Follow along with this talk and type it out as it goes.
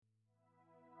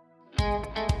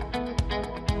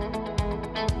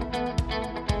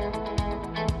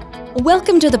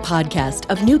Welcome to the podcast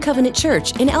of New Covenant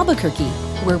Church in Albuquerque,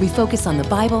 where we focus on the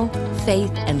Bible,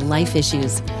 faith, and life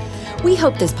issues. We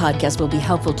hope this podcast will be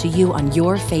helpful to you on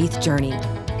your faith journey.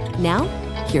 Now,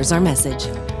 here's our message.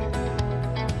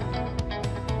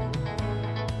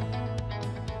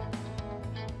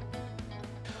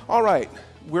 All right,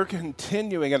 we're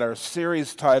continuing in our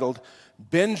series titled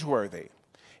Binge-Worthy.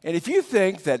 And if you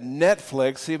think that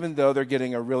Netflix, even though they're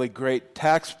getting a really great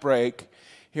tax break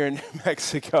here in New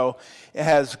Mexico,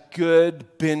 has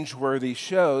good binge-worthy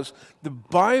shows, the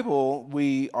Bible,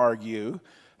 we argue,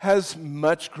 has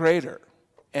much greater.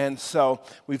 And so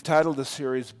we've titled the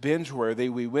series Binge-Worthy.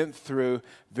 We went through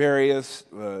various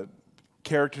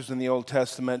characters in the Old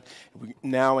Testament.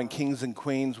 Now in Kings and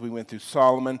Queens, we went through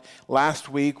Solomon. Last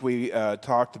week, we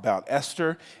talked about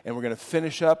Esther, and we're going to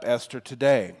finish up Esther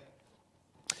today.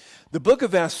 The book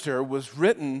of Esther was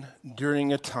written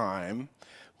during a time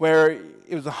where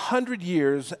it was 100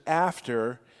 years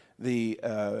after the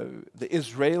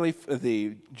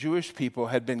Jewish people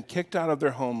had been kicked out of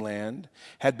their homeland,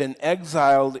 had been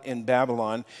exiled in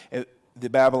Babylon. The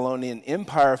Babylonian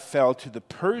Empire fell to the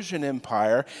Persian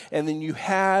Empire, and then you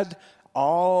had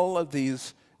all of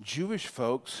these Jewish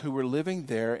folks who were living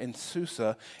there in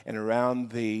Susa and around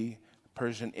the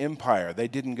Persian Empire. They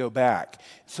didn't go back.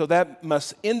 So that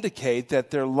must indicate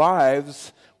that their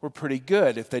lives were pretty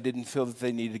good if they didn't feel that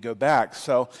they needed to go back.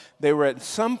 So they were at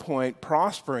some point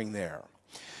prospering there.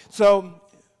 So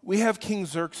we have King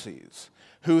Xerxes,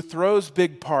 who throws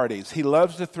big parties. He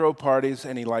loves to throw parties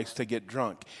and he likes to get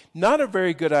drunk. Not a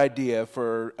very good idea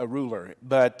for a ruler,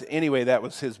 but anyway, that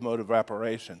was his mode of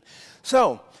operation.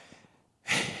 So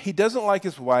he doesn't like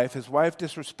his wife. His wife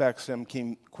disrespects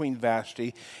him, Queen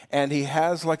Vashti, and he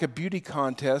has like a beauty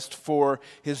contest for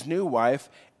his new wife,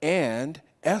 and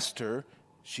Esther,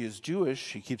 she is Jewish,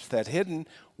 she keeps that hidden,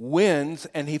 wins,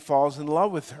 and he falls in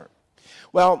love with her.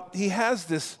 Well, he has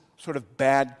this sort of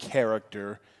bad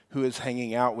character who is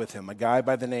hanging out with him, a guy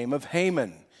by the name of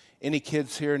Haman. Any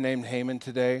kids here named Haman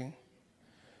today?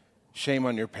 Shame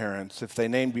on your parents if they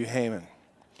named you Haman.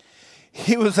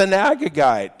 He was an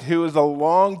Agagite who was a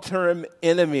long-term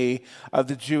enemy of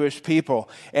the Jewish people,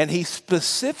 and he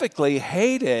specifically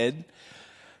hated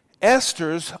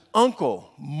Esther's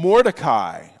uncle,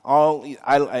 Mordecai.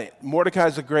 Mordecai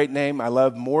is a great name. I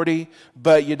love Morty,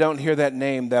 but you don't hear that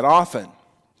name that often.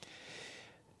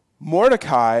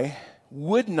 Mordecai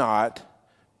would not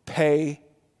pay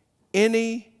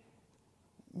any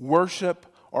worship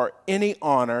or any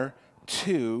honor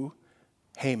to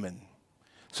Haman.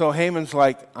 So Haman's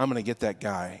like, I'm going to get that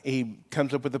guy. He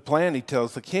comes up with a plan. He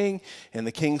tells the king, and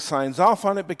the king signs off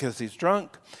on it because he's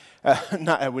drunk. We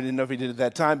didn't know if he did at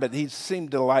that time, but he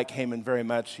seemed to like Haman very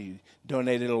much. He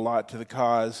donated a lot to the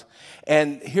cause.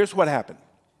 And here's what happened.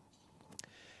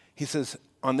 He says,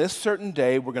 on this certain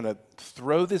day, we're going to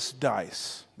throw this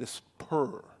dice, this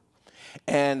pur.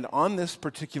 And on this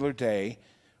particular day,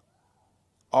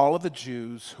 all of the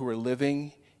Jews who are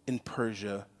living in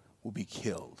Persia will be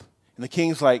killed. And the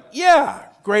king's like, yeah,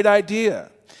 great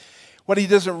idea. What he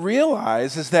doesn't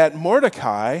realize is that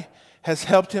Mordecai has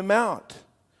helped him out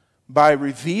by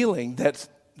revealing that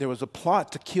there was a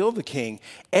plot to kill the king,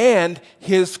 and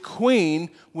his queen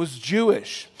was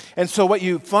Jewish. And so what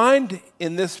you find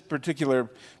in this particular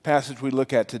passage we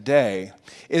look at today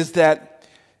is that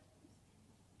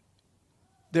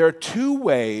there are two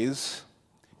ways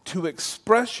to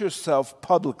express yourself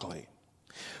publicly.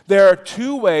 There are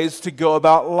two ways to go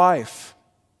about life.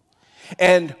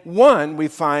 And one we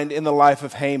find in the life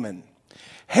of Haman.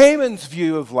 Haman's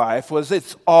view of life was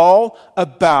it's all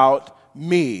about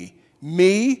me.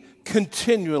 Me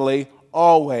continually,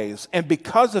 always. And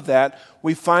because of that,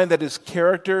 we find that his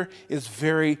character is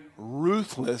very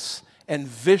ruthless and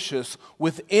vicious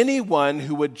with anyone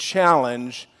who would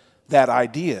challenge that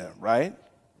idea, right?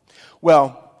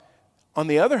 Well, on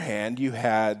the other hand, you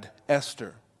had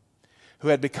Esther, who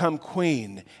had become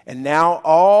queen, and now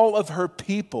all of her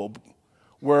people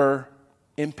were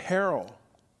in peril.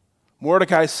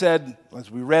 Mordecai said, as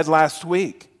we read last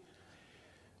week,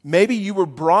 maybe you were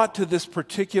brought to this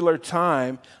particular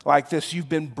time like this. You've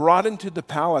been brought into the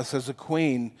palace as a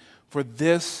queen for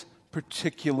this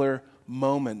particular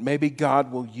moment. Maybe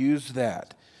God will use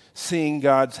that, seeing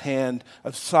God's hand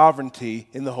of sovereignty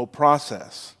in the whole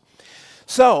process.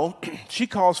 So she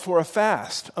calls for a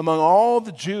fast among all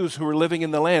the Jews who are living in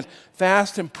the land.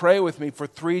 Fast and pray with me for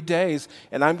 3 days,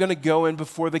 and I'm going to go in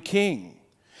before the king.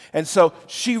 And so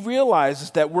she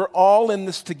realizes that we're all in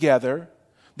this together.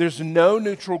 There's no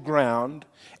neutral ground.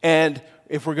 And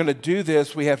if we're going to do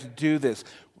this, we have to do this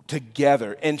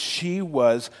together. And she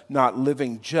was not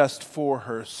living just for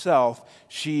herself.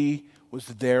 She was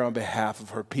there on behalf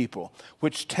of her people,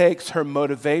 which takes her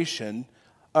motivation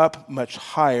up much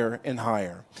higher and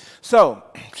higher. So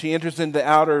she enters into the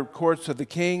outer courts of the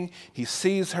king. He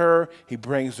sees her. He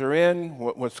brings her in.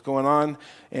 What's going on?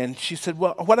 And she said,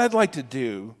 well, what I'd like to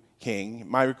do, king,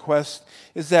 my request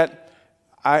is that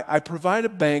I provide a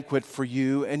banquet for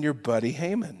you and your buddy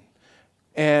Haman.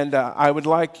 And I would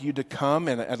like you to come,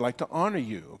 and I'd like to honor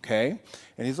you, okay?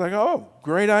 And he's like, oh,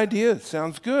 great idea.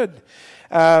 Sounds good.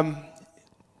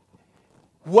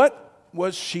 What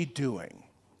was she doing?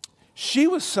 She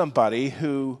was somebody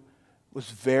who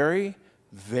was very,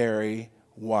 very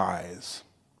wise.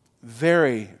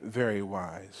 Very, very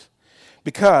wise.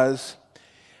 Because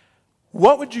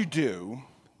what would you do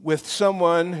with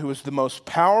someone who is the most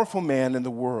powerful man in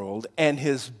the world and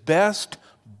his best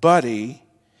buddy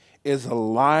is a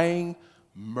lying,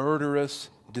 murderous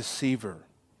deceiver?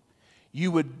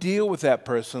 You would deal with that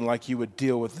person like you would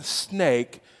deal with a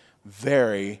snake,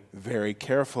 very, very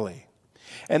carefully.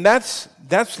 And that's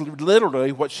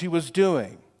literally what she was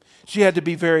doing. She had to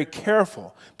be very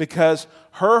careful because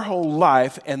her whole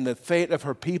life and the fate of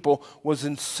her people was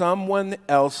in someone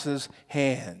else's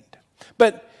hand.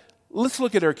 But let's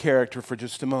look at her character for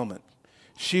just a moment.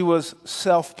 She was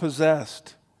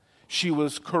self-possessed. She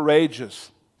was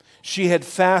courageous. She had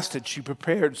fasted. She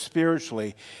prepared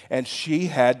spiritually. And she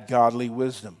had godly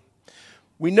wisdom.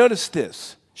 We notice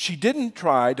this. She didn't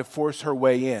try to force her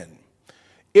way in.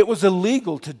 It was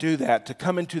illegal to do that, to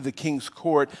come into the king's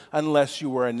court unless you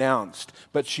were announced.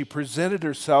 But she presented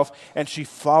herself and she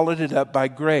followed it up by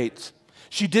grace.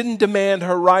 She didn't demand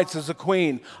her rights as a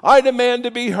queen. I demand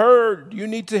to be heard. You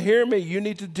need to hear me. You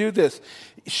need to do this.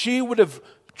 She would have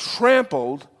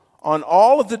trampled on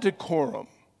all of the decorum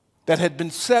that had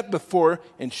been set before,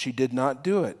 and she did not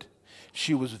do it.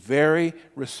 She was very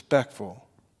respectful.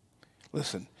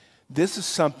 Listen, this is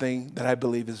something that I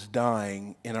believe is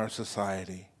dying in our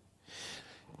society.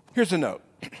 Here's a note.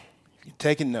 You're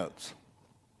taking notes.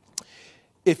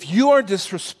 If you are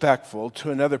disrespectful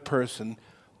to another person,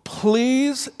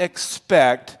 please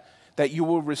expect that you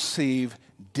will receive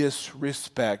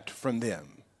disrespect from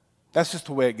them. That's just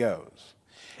the way it goes.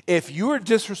 If you are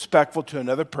disrespectful to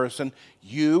another person,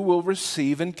 you will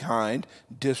receive in kind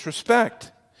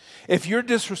disrespect. If you're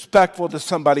disrespectful to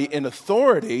somebody in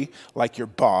authority, like your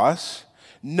boss,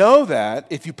 know that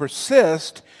if you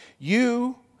persist,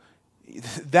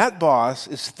 that boss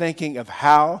is thinking of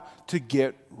how to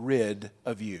get rid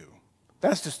of you.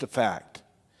 That's just a fact.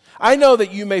 I know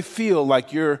that you may feel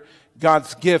like you're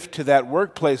God's gift to that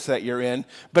workplace that you're in,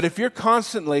 but if you're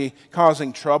constantly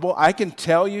causing trouble, I can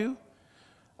tell you,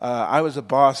 I was a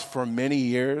boss for many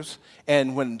years,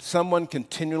 and when someone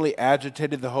continually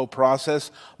agitated the whole process,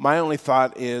 my only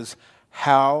thought is,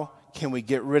 how can we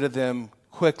get rid of them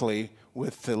quickly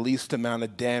with the least amount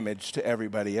of damage to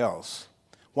everybody else?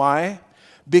 Why?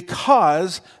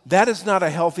 Because that is not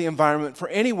a healthy environment for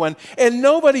anyone, and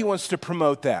nobody wants to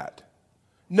promote that.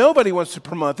 Nobody wants to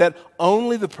promote that,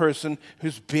 only the person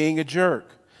who's being a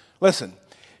jerk. Listen,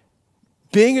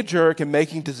 being a jerk and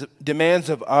making demands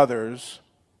of others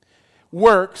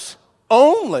works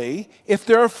only if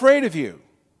they're afraid of you.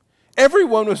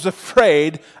 Everyone was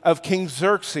afraid of King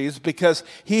Xerxes because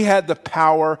he had the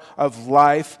power of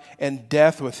life and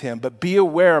death with him. But be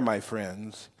aware, my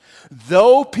friends,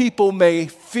 though people may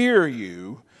fear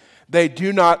you, they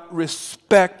do not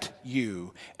respect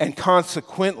you, and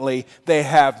consequently, they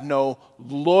have no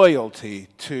loyalty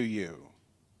to you.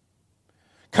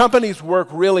 Companies work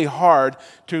really hard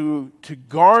to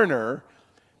garner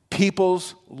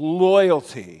people's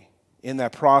loyalty in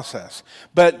that process.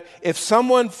 But if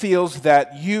someone feels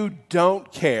that you don't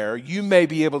care, you may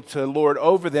be able to lord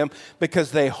over them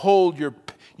because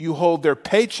you hold their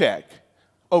paycheck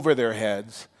over their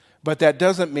heads. But that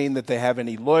doesn't mean that they have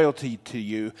any loyalty to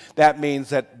you. That means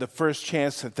that the first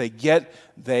chance that they get,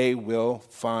 they will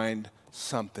find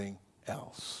something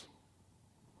else.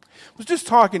 I was just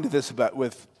talking to this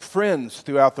with friends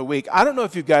throughout the week. I don't know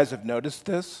if you guys have noticed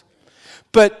this,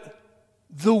 but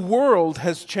the world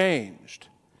has changed.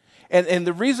 And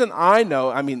the reason I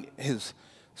know,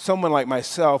 someone like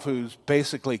myself who's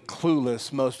basically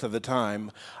clueless most of the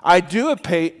time, I do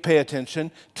pay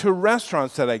attention to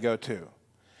restaurants that I go to.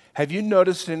 Have you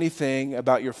noticed anything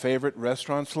about your favorite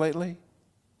restaurants lately?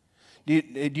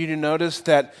 Did you notice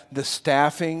that the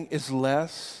staffing is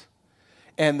less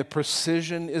and the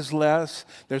precision is less?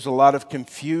 There's a lot of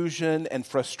confusion and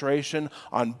frustration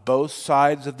on both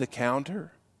sides of the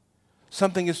counter.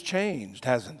 Something has changed,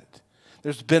 hasn't it?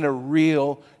 There's been a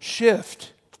real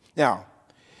shift. Now,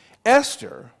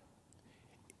 Esther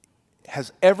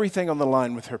has everything on the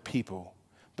line with her people,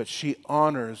 but she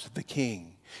honors the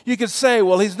king. You could say,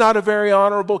 well, he's not a very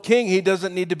honorable king. He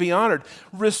doesn't need to be honored.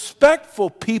 Respectful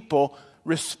people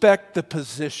respect the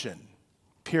position,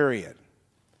 period.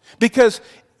 Because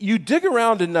you dig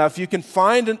around enough, you can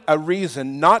find a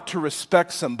reason not to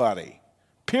respect somebody,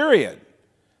 period.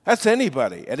 That's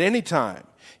anybody, at any time.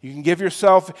 You can give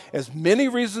yourself as many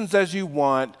reasons as you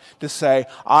want to say,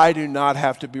 I do not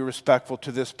have to be respectful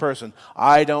to this person.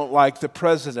 I don't like the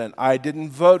president. I didn't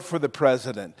vote for the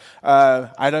president.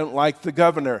 I don't like the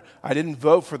governor. I didn't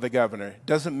vote for the governor. It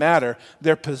doesn't matter.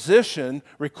 Their position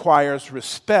requires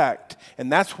respect.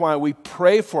 And that's why we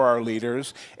pray for our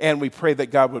leaders and we pray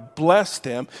that God would bless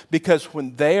them, because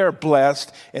when they are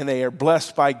blessed and they are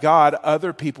blessed by God,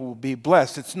 other people will be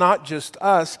blessed. It's not just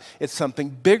us. It's something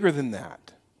bigger than that.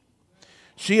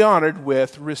 She honored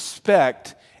with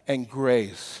respect and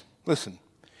grace. Listen,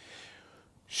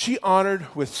 she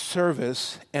honored with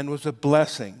service and was a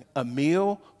blessing, a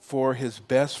meal for his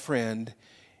best friend,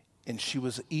 and she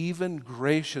was even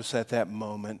gracious at that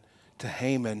moment to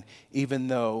Haman, even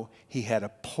though he had a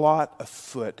plot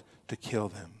afoot to kill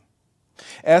them.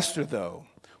 Esther, though,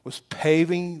 was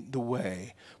paving the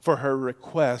way for her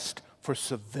request for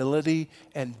civility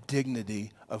and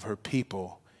dignity of her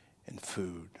people and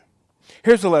food.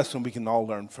 Here's a lesson we can all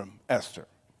learn from Esther.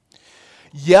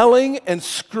 Yelling and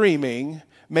screaming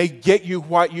may get you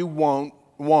what you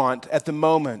want at the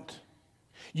moment.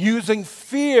 Using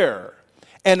fear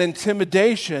and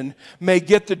intimidation may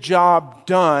get the job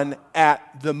done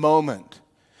at the moment.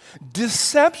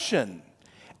 Deception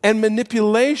and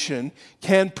manipulation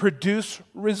can produce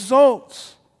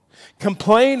results.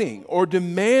 Complaining or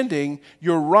demanding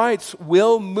your rights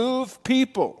will move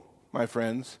people, my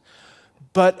friends.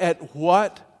 But at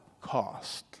what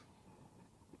cost?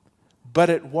 But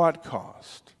at what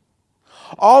cost?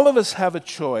 All of us have a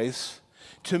choice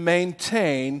to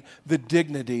maintain the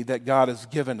dignity that God has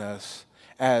given us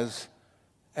as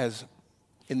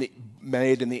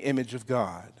made in the image of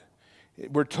God.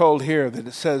 We're told here that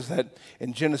it says that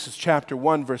in Genesis chapter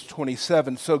 1, verse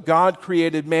 27, so God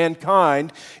created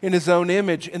mankind in his own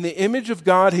image. In the image of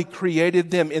God, he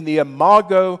created them. In the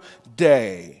imago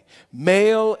Dei,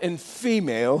 male and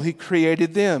female, he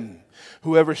created them.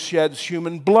 Whoever sheds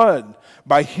human blood,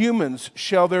 by humans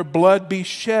shall their blood be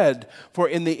shed. For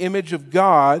in the image of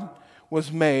God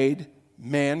was made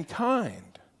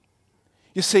mankind.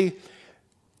 You see,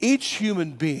 each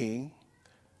human being,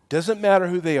 doesn't matter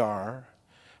who they are,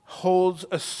 holds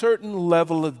a certain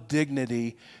level of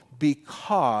dignity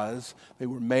because they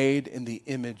were made in the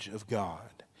image of God.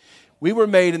 We were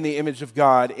made in the image of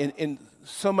God in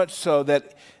so much so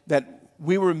that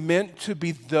we were meant to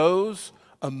be those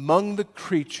among the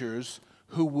creatures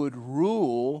who would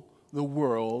rule the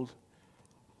world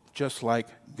just like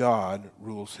God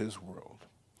rules his world.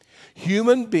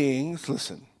 Human beings,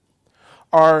 listen,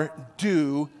 are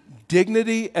due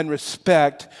dignity and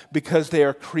respect because they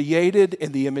are created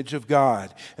in the image of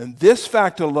God. And this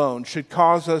fact alone should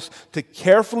cause us to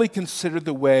carefully consider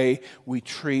the way we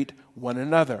treat one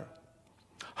another.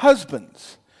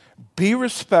 Husbands, be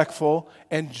respectful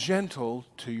and gentle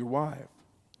to your wife.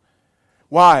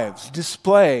 Wives,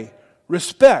 display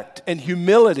respect and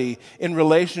humility in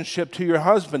relationship to your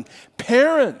husband.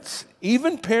 Parents,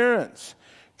 even parents,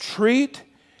 treat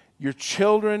your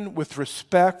children with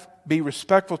respect, be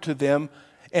respectful to them,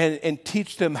 and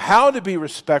teach them how to be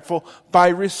respectful by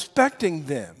respecting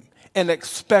them and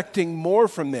expecting more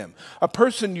from them. A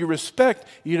person you respect,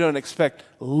 you don't expect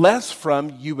less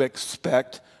from, you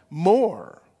expect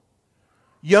more.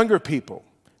 Younger people,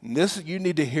 and this, you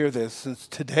need to hear this since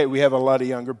today we have a lot of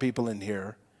younger people in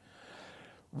here.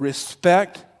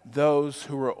 Respect those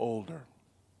who are older.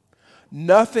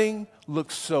 Nothing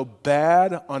looks so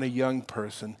bad on a young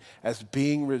person as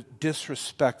being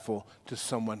disrespectful to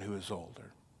someone who is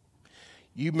older.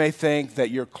 You may think that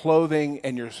your clothing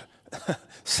and your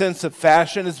sense of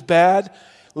fashion is bad.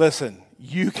 Listen,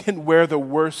 you can wear the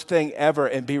worst thing ever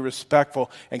and be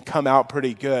respectful and come out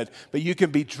pretty good. But you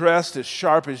can be dressed as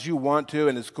sharp as you want to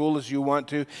and as cool as you want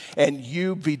to, and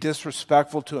you be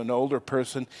disrespectful to an older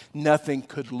person. Nothing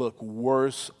could look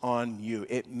worse on you.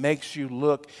 It makes you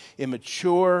look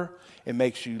immature. It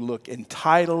makes you look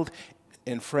entitled.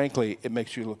 And frankly, it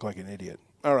makes you look like an idiot.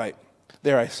 All right,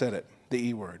 there I said it, the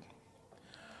E word.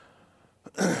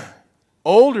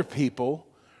 Older people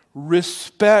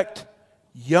respect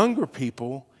younger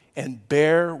people and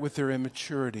bear with their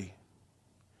immaturity.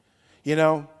 You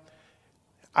know,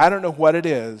 I don't know what it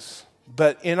is,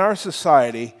 but in our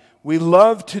society, we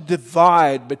love to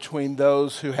divide between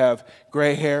those who have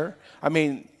gray hair. I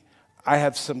mean, I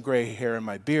have some gray hair in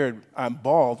my beard. I'm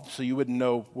bald, so you wouldn't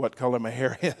know what color my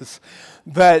hair is.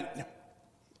 But,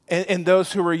 and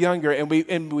those who are younger, and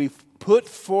we put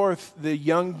forth the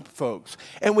young folks,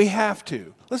 and we have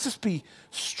to. Let's just be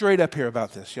straight up here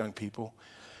about this, young people.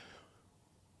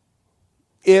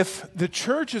 If the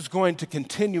church is going to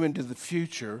continue into the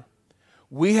future,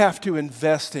 we have to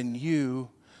invest in you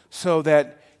so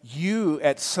that you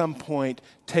at some point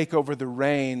take over the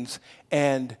reins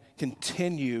and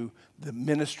continue the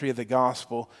ministry of the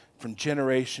gospel from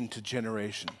generation to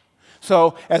generation.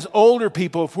 So as older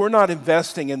people, if we're not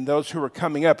investing in those who are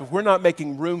coming up, if we're not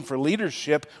making room for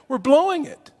leadership, we're blowing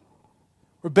it.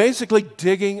 We're basically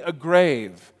digging a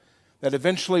grave that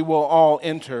eventually we'll all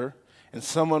enter, and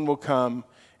someone will come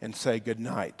and say good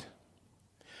night.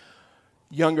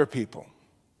 Younger people,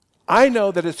 I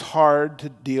know that it's hard to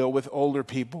deal with older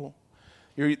people.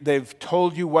 They've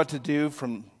told you what to do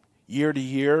from year to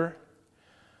year,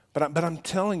 but I'm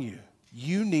telling you,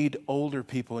 you need older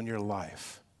people in your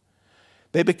life.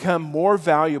 They become more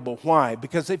valuable. Why?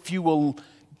 Because if you will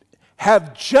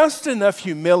have just enough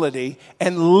humility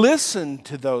and listen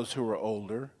to those who are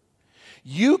older,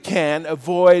 you can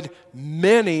avoid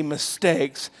many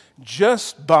mistakes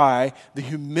just by the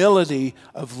humility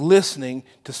of listening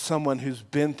to someone who's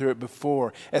been through it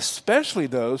before, especially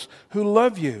those who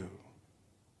love you.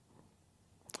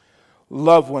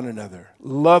 Love one another.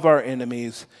 Love our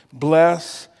enemies.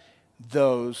 Bless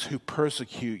those who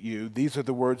persecute you. These are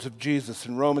the words of Jesus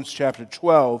in Romans chapter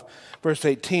 12, verse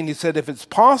 18. He said, if it's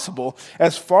possible,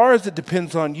 as far as it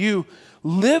depends on you,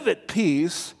 live at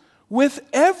peace with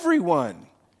everyone.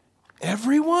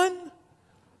 Everyone?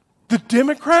 The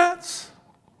Democrats?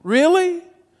 Really?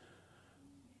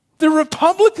 The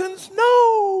Republicans?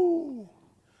 No.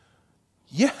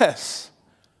 Yes.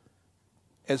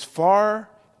 As far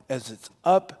as it's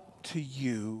up to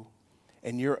you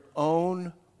and your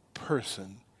own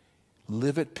person,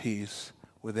 live at peace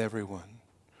with everyone.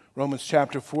 Romans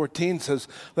chapter 14 says,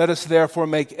 let us therefore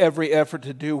make every effort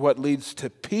to do what leads to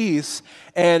peace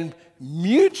and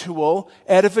mutual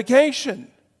edification.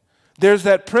 There's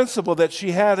that principle that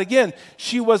she had. Again,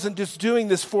 she wasn't just doing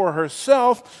this for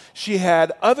herself. She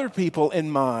had other people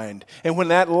in mind. And when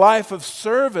that life of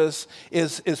service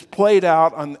is played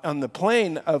out on the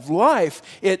plane of life,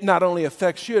 it not only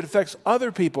affects you, it affects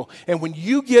other people. And when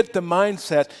you get the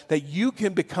mindset that you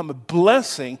can become a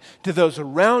blessing to those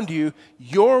around you,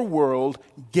 your world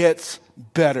gets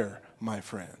better, my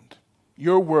friend.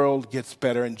 Your world gets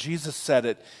better. And Jesus said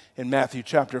it in Matthew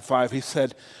chapter 5. He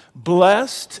said,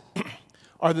 blessed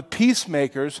are the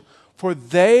peacemakers, for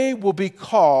they will be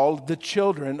called the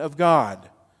children of God.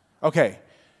 Okay,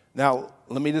 now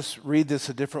let me just read this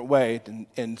a different way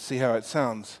and see how it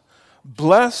sounds.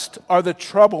 Blessed are the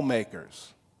troublemakers.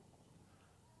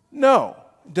 No,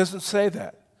 it doesn't say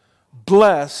that.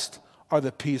 Blessed are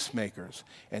the peacemakers.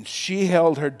 And she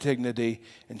held her dignity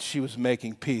and she was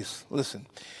making peace. Listen,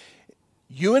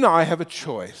 you and I have a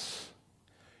choice.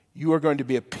 You are going to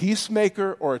be a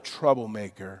peacemaker or a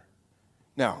troublemaker.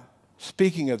 Now,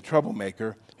 speaking of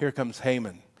troublemaker, here comes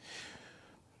Haman.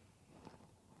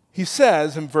 He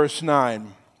says in verse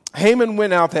 9, Haman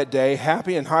went out that day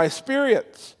happy and high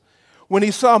spirits when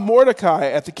he saw Mordecai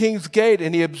at the king's gate,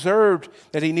 and he observed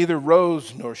that he neither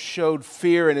rose nor showed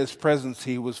fear in his presence.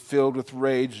 He was filled with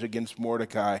rage against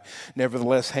Mordecai.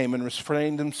 Nevertheless, Haman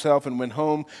restrained himself and went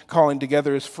home, calling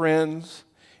together his friends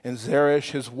and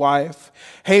Zeresh, his wife.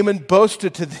 Haman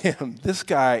boasted to them. This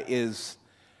guy is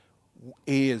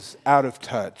out of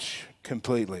touch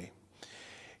completely.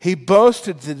 He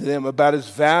boasted to them about his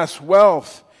vast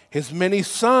wealth, his many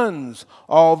sons,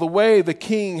 all the way the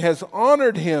king has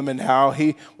honored him, and how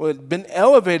he had been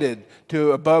elevated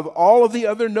to above all of the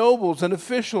other nobles and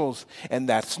officials. And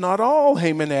that's not all,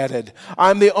 Haman added.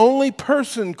 I'm the only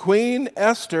person Queen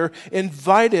Esther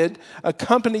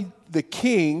accompanied the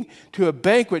king to a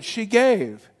banquet she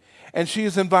gave. And she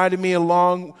has invited me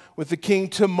along with the king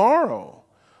tomorrow.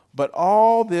 But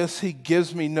all this, he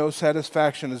gives me no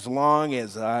satisfaction as long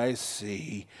as I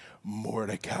see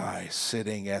Mordecai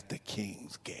sitting at the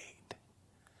king's gate.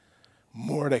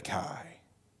 Mordecai.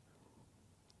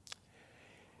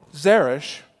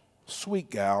 Zeresh, sweet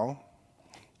gal,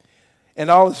 and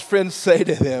all his friends say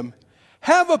to him,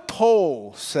 have a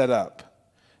pole set up.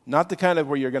 Not the kind of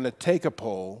where you're going to take a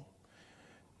pole.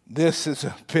 This is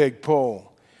a big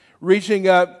pole, reaching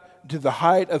up to the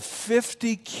height of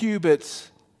 50 cubits,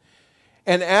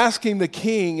 and asking the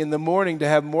king in the morning to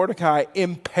have Mordecai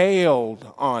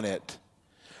impaled on it.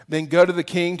 Then go to the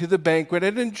king to the banquet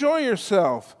and enjoy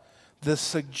yourself. The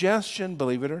suggestion,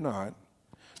 believe it or not,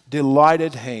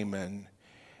 delighted Haman,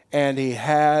 and he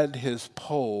had his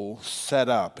pole set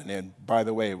up. And then, by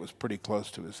the way, it was pretty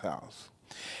close to his house.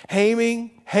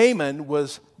 Haman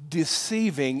was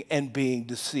deceiving and being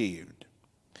deceived.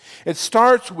 It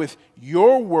starts with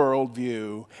your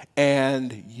worldview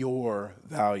and your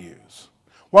values.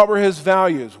 What were his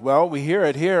values? Well, we hear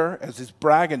it here as he's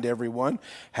bragging to everyone.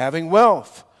 Having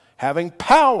wealth, having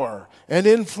power and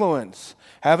influence.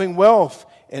 Having wealth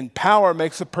and power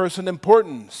makes a person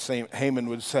important, Haman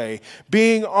would say.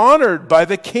 Being honored by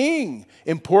the king,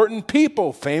 important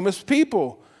people, famous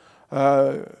people.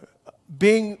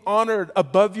 Being honored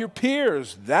above your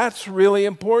peers, that's really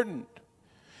important.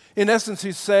 In essence,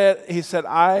 he said,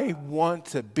 I want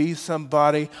to be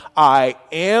somebody, I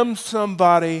am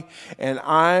somebody, and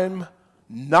I'm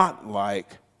not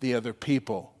like the other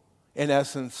people. In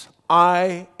essence,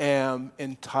 I am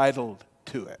entitled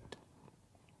to it.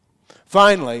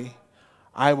 Finally,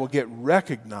 I will get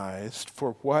recognized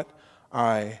for what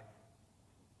I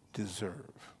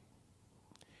deserve.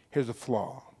 Here's a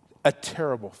flaw, a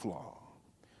terrible flaw.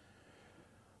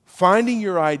 Finding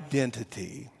your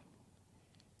identity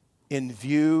in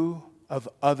view of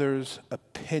others'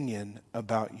 opinion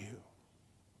about you.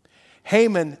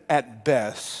 Haman, at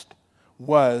best,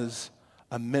 was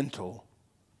a mental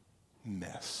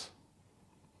mess.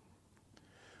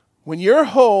 When your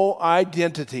whole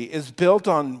identity is built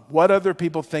on what other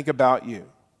people think about you,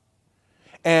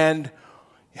 and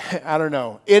I don't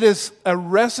know, it is a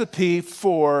recipe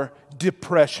for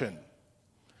depression.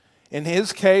 In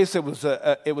his case, it was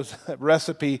a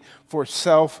recipe for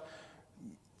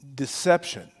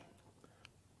self-deception.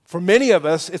 For many of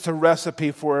us, it's a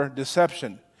recipe for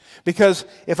deception. Because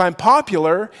if I'm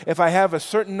popular, if I have a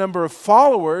certain number of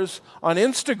followers on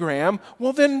Instagram,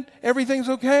 well, then everything's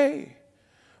okay.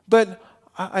 But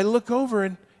I look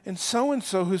over and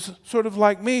so-and-so who's sort of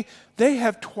like me, they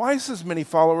have twice as many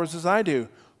followers as I do.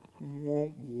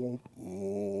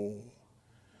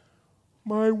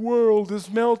 My world is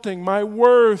melting. My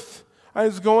worth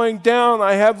is going down.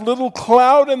 I have little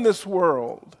clout in this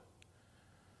world.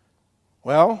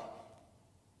 Well,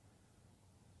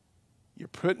 you're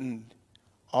putting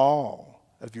all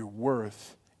of your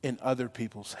worth in other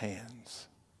people's hands.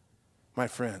 My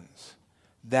friends,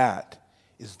 that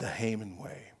is the Haman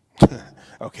way.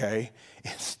 Okay?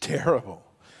 It's terrible.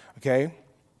 Okay?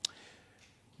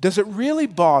 Does it really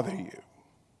bother you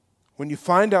when you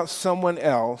find out someone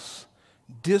else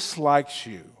dislikes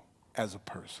you as a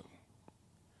person?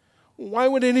 Why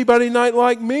would anybody not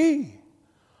like me?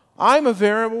 I'm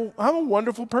a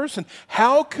wonderful person.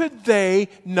 How could they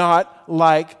not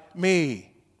like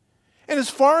me? And as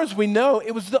far as we know,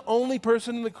 it was the only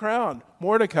person in the crowd,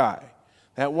 Mordecai.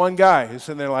 That one guy who's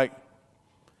sitting there like,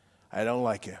 I don't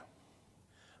like you.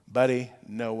 Buddy,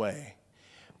 no way.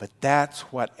 But that's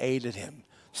what aided him.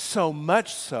 So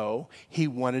much so, he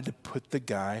wanted to put the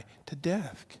guy to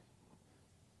death.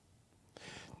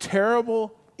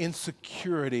 Terrible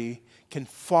insecurity can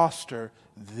foster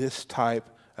this type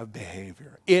of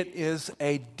behavior. It is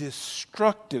a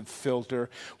destructive filter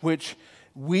which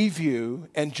we view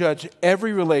and judge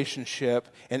every relationship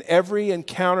and every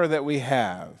encounter that we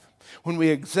have. When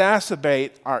we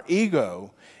exacerbate our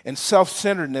ego and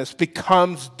self-centeredness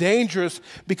becomes dangerous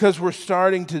because we're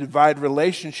starting to divide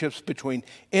relationships between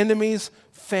enemies,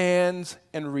 fans,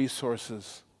 and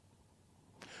resources.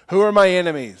 Who are my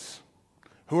enemies?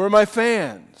 Who are my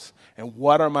fans? And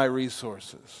what are my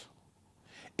resources?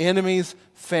 Enemies,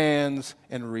 fans,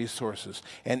 and resources.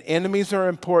 And enemies are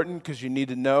important because you need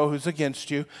to know who's against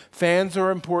you. Fans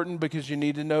are important because you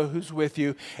need to know who's with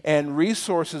you. And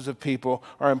resources of people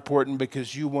are important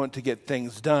because you want to get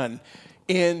things done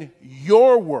in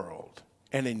your world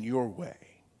and in your way.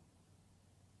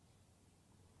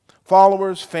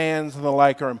 Followers, fans, and the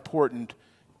like are important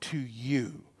to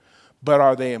you. But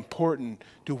are they important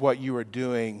to what you are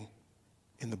doing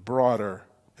in the broader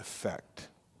effect?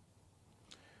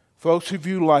 Folks who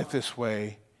view life this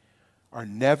way are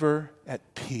never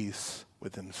at peace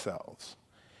with themselves.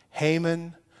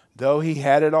 Haman, though he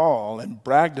had it all and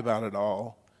bragged about it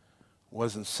all,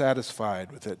 wasn't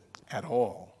satisfied with it at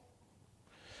all.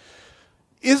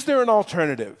 Is there an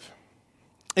alternative?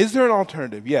 Is there an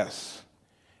alternative? Yes.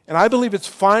 And I believe it's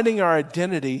finding our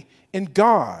identity in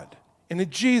God and in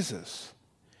Jesus.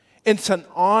 It's an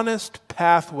honest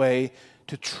pathway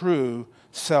to true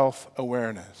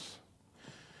self-awareness.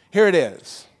 Here it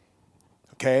is.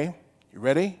 Okay? You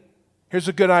ready? Here's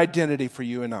a good identity for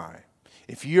you and I.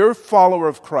 If you're a follower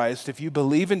of Christ, if you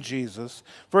believe in Jesus,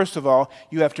 first of all,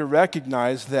 you have to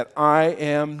recognize that I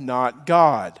am not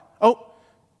God. Oh,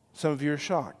 some of you are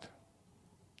shocked.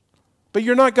 But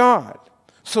you're not God.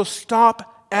 So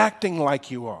stop acting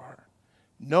like you are.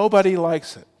 Nobody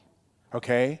likes it,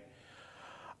 okay?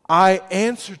 I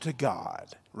answer to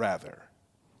God, rather.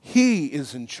 He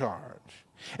is in charge.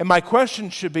 And my question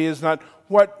should be is not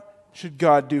what should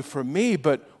God do for me,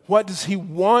 but what does he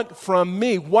want from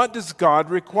me? What does God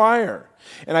require?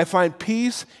 And I find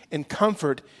peace and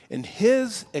comfort in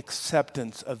his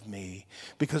acceptance of me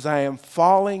because I am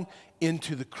falling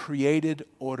into the created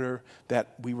order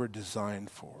that we were designed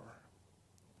for.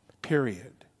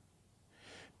 Period.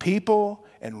 People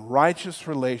and righteous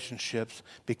relationships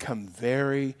become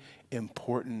very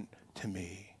important to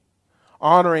me.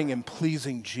 Honoring and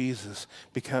pleasing Jesus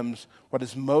becomes what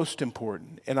is most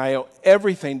important, and I owe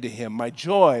everything to him. My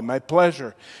joy, my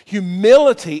pleasure,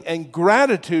 humility, and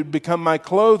gratitude become my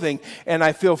clothing, and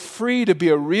I feel free to be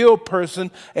a real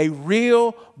person, a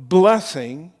real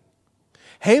blessing.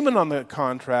 Haman, on the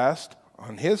contrast,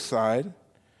 on his side,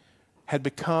 had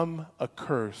become a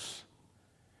curse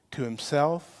to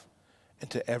himself and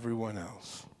to everyone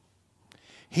else.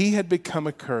 He had become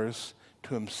a curse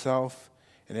to himself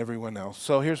and everyone else.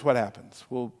 So here's what happens.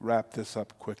 We'll wrap this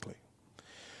up quickly.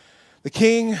 The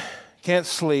king can't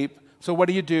sleep. So what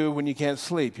do you do when you can't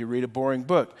sleep? You read a boring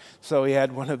book. So he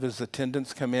had one of his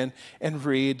attendants come in and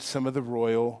read some of the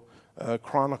royal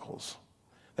chronicles.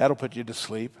 That'll put you to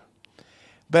sleep.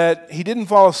 But he didn't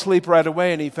fall asleep right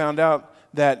away, and he found out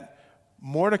that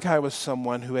Mordecai was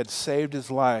someone who had saved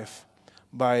his life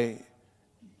by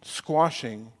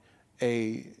squashing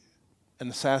an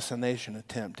assassination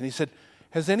attempt. And he said,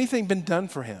 has anything been done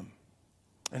for him?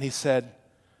 And he said,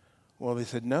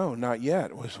 no, not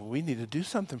yet. We need to do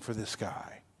something for this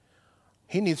guy.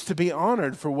 He needs to be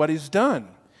honored for what he's done.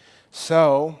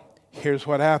 So here's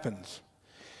what happens.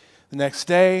 The next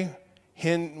day,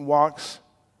 in walks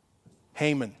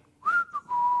Haman.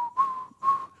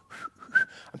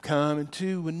 I'm coming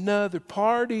to another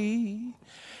party,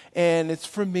 and it's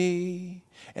for me.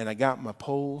 And I got my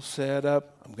pole set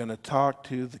up. I'm going to talk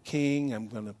to the king. I'm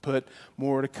going to put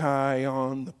Mordecai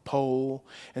on the pole.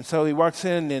 And so he walks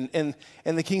in, and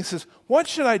the king says, what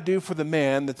should I do for the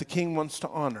man that the king wants to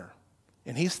honor?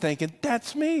 And he's thinking,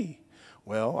 that's me.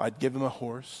 Well, I'd give him a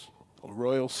horse, a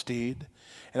royal steed,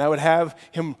 and I would have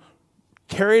him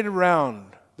carried around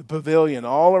the pavilion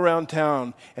all around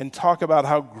town and talk about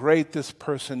how great this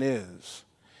person is.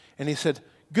 And he said,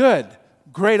 good.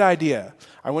 Great idea.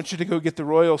 I want you to go get the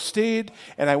royal steed,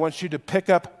 and I want you to pick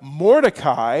up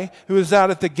Mordecai, who is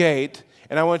out at the gate,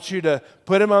 and I want you to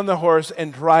put him on the horse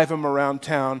and drive him around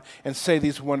town and say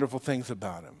these wonderful things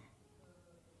about him.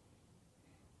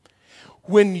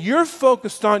 When you're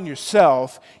focused on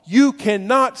yourself, you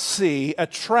cannot see a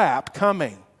trap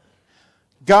coming.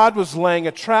 God was laying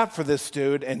a trap for this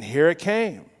dude, and here it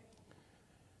came.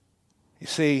 You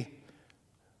see,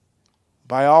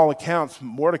 by all accounts,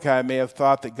 Mordecai may have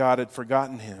thought that God had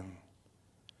forgotten him,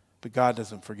 but God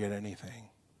doesn't forget anything.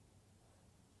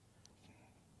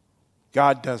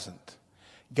 God doesn't.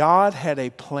 God had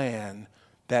a plan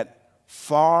that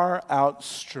far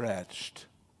outstretched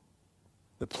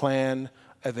the plan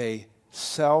of a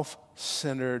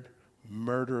self-centered,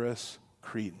 murderous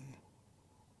Cretan,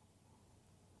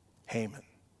 Haman.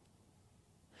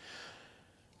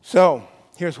 So,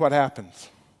 here's what happens.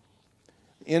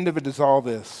 The end of it is all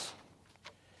this.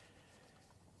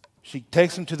 She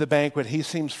takes him to the banquet. He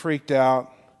seems freaked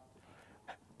out.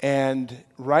 And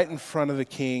right in front of the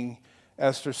king,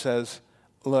 Esther says,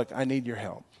 look, I need your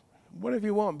help. Whatever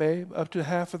you want, babe, up to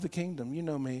half of the kingdom. You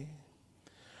know me.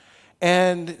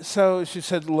 And so she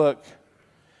said, look,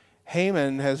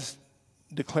 Haman has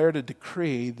declared a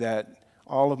decree that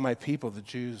all of my people, the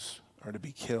Jews, are to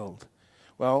be killed.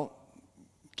 Well,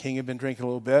 king had been drinking a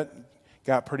little bit,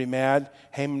 got pretty mad.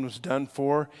 Haman was done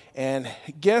for. And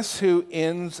guess who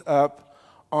ends up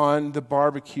on the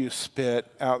barbecue spit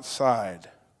outside?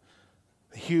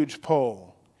 The huge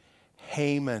pole.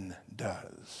 Haman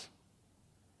does.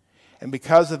 And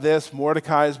because of this,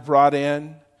 Mordecai is brought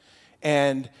in,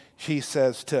 and she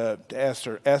says to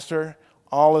Esther, Esther,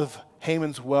 all of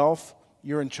Haman's wealth,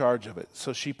 you're in charge of it.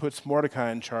 So she puts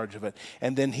Mordecai in charge of it.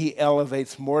 And then he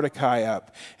elevates Mordecai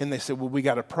up. And they said, well, we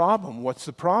got a problem. What's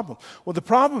the problem? Well, the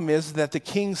problem is that the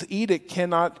king's edict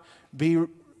cannot be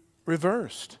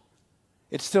reversed.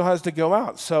 It still has to go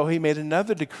out. So he made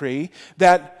another decree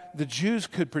that the Jews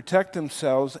could protect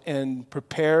themselves and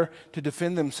prepare to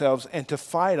defend themselves and to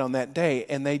fight on that day.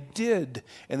 And they did.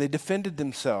 And they defended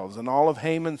themselves. And all of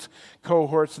Haman's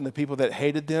cohorts and the people that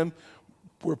hated them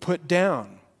were put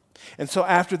down. And so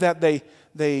after that,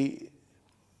 they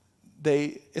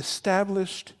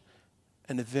established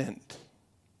an event,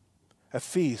 a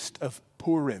feast of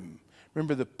Purim.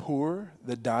 Remember the pur,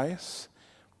 the dice?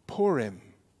 Purim.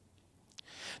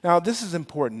 Now, this is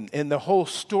important, and the whole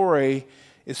story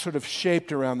is sort of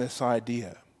shaped around this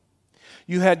idea.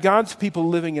 You had God's people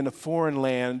living in a foreign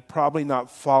land, probably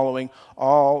not following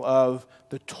all of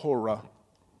the Torah.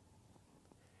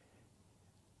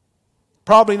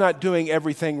 Probably not doing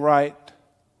everything right.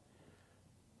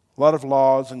 A lot of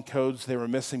laws and codes they were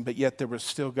missing, but yet there were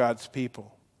still God's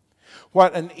people.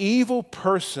 What an evil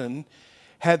person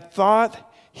had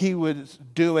thought he was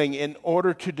doing in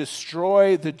order to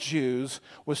destroy the Jews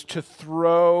was to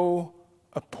throw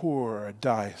a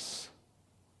dice.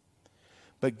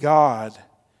 But God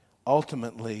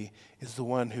ultimately is the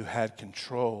one who had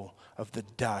control of the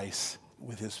dice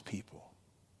with his people.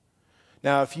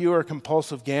 Now, if you are a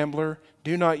compulsive gambler,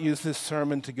 do not use this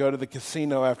sermon to go to the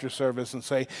casino after service and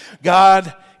say,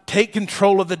 God, take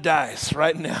control of the dice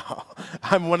right now.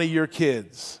 I'm one of your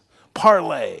kids.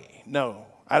 Parlay. No,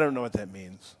 I don't know what that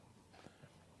means.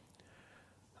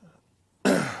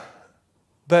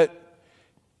 But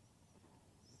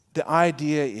the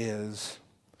idea is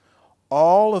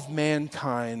all of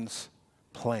mankind's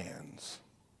plans,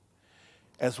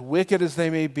 as wicked as they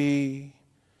may be,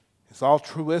 as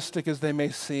altruistic as they may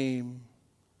seem,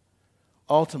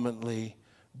 ultimately,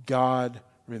 God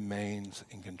remains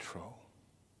in control.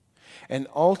 And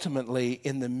ultimately,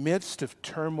 in the midst of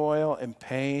turmoil and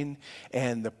pain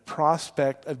and the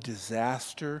prospect of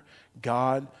disaster,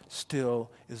 God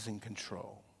still is in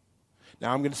control.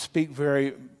 Now, I'm going to speak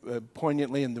very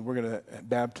poignantly, and then we're going to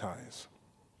baptize.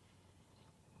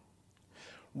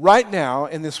 Right now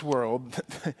in this world,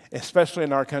 especially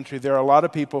in our country, there are a lot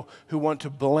of people who want to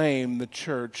blame the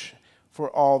church for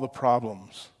all the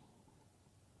problems.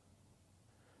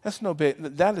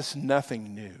 That is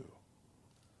nothing new.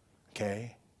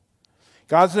 Okay?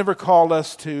 God's never called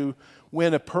us to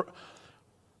win a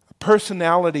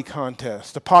personality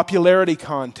contest, a popularity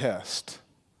contest.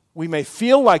 We may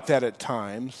feel like that at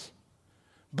times,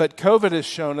 but COVID has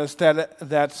shown us that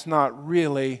that's not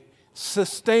really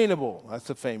sustainable. That's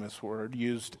a famous word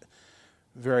used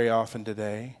very often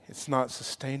today. It's not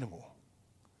sustainable.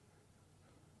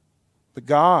 But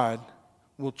God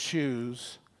will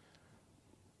choose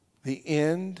the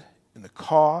end and the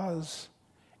cause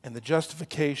and the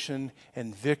justification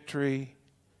and victory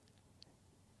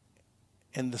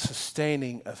and the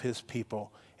sustaining of his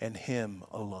people and him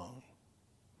alone.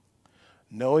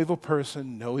 No evil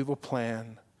person, no evil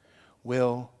plan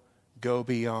will go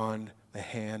beyond the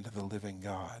hand of the living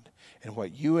God. And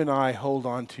what you and I hold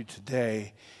on to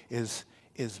today is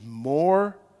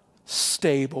more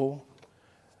stable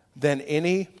than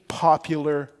any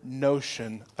popular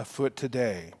notion afoot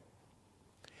today.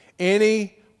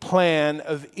 Any plan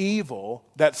of evil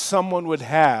that someone would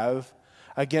have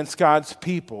against God's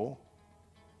people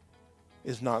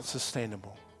is not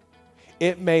sustainable.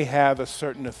 It may have a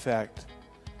certain effect,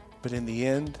 but in the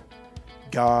end,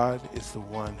 God is the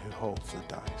one who holds the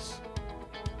dice.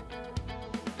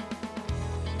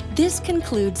 This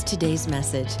concludes today's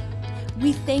message.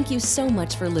 We thank you so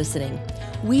much for listening.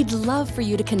 We'd love for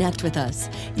you to connect with us.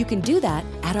 You can do that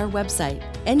at our website,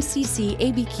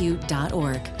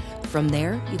 nccabq.org. From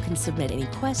there, you can submit any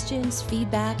questions,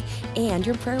 feedback, and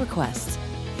your prayer requests.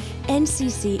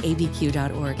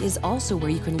 nccabq.org is also where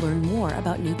you can learn more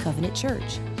about New Covenant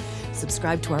Church.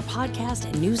 Subscribe to our podcast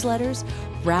and newsletters,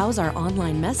 browse our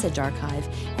online message archive,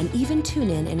 and even tune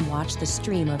in and watch the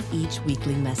stream of each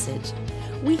weekly message.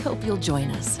 We hope you'll join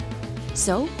us.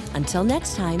 So, until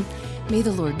next time, may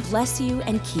the Lord bless you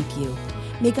and keep you.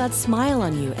 May God smile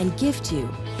on you and gift you.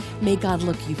 May God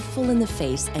look you full in the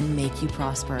face and make you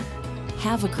prosper.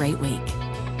 Have a great week.